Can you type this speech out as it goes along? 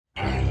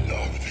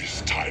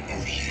time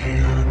of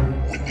year,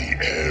 when the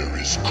air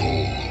is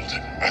cold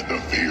and the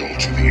veil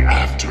to the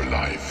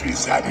afterlife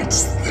is at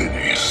its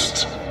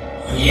thinnest.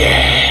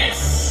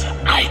 Yes,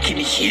 I can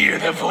hear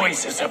the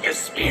voices of the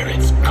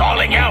spirits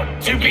calling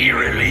out to be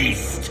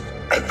released.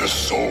 And the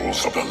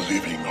souls of the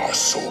living are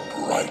so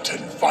bright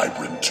and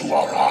vibrant to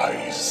our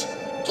eyes,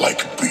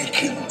 like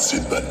beacons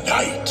in the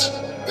night.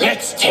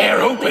 Let's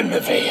tear open the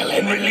veil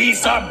and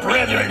release our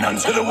brethren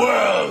unto the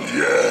world.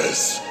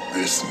 Yes,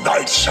 this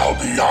night shall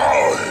be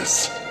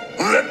ours.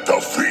 Let the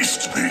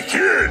feast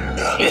begin.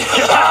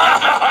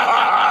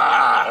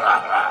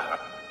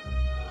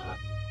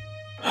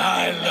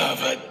 I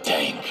love a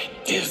dank,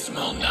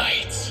 dismal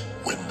night.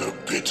 When the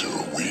bitter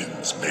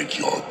winds make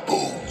your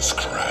bones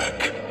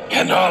crack.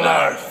 And all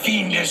our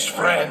fiendish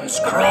friends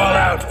crawl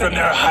out from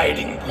their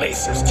hiding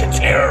places to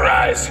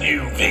terrorize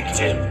new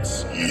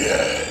victims.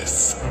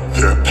 Yes,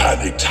 their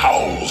panicked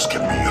howls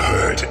can be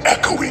heard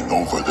echoing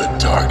over the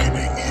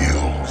darkening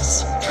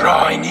hills,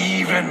 drawing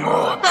even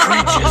more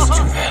creatures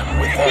to them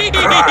with their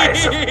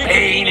cries of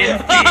pain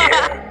and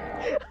fear.